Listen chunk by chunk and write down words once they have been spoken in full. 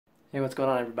Hey, what's going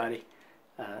on, everybody?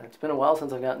 It's been a while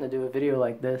since I've gotten to do a video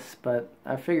like this, but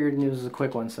I figured this was a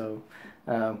quick one, so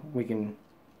we can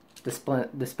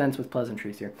dispense with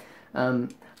pleasantries here. I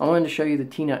wanted to show you the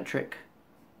T-nut trick.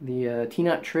 The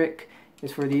T-nut trick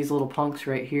is for these little punks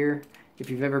right here. If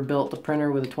you've ever built a printer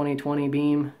with a 2020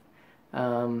 beam,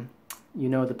 you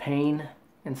know the pain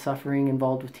and suffering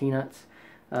involved with T-nuts.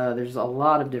 There's a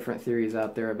lot of different theories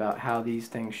out there about how these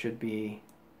things should be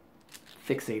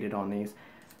fixated on these.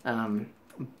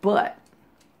 But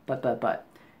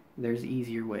there's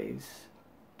easier ways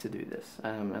to do this,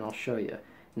 and I'll show you.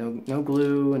 No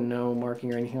glue and no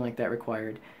marking or anything like that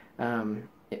required.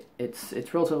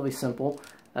 It's relatively simple.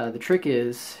 The trick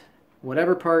is,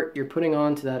 whatever part you're putting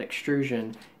onto that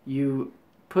extrusion, you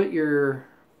put your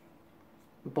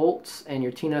bolts and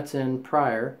your T-nuts in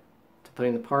prior to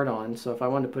putting the part on. So if I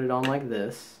wanted to put it on like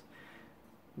this,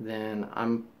 then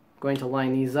I'm going to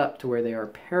line these up to where they are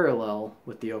parallel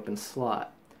with the open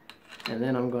slot. And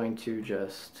then I'm going to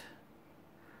just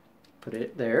put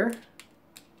it there.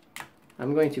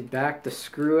 I'm going to back the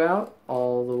screw out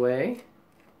all the way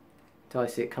until I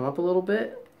see it come up a little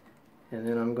bit. And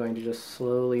then I'm going to just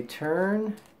slowly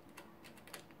turn.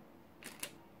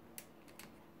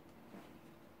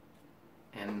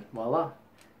 And voila.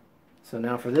 So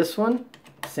now for this one,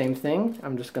 same thing.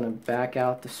 I'm just going to back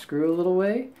out the screw a little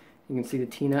way. You can see the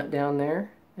T-nut down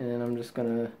there, and then I'm just going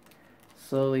to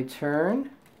slowly turn,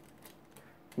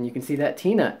 and you can see that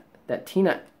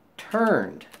T-nut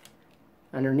turned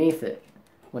underneath it.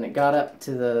 When it got up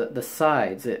to the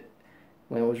sides,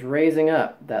 when it was raising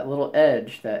up, that little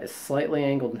edge that is slightly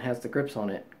angled and has the grips on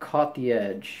it caught the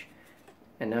edge,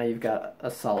 and now you've got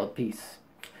a solid piece.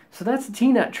 So that's the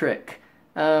T-nut trick.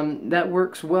 That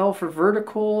works well for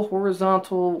vertical,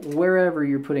 horizontal, wherever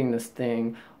you're putting this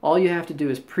thing. All you have to do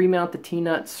is pre-mount the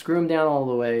T-nuts, screw them down all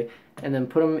the way, and then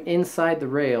put them inside the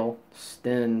rail,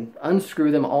 then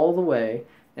unscrew them all the way,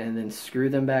 and then screw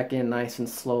them back in nice and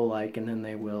slow like, and then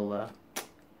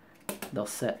they'll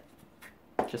set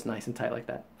just nice and tight like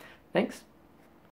that. Thanks.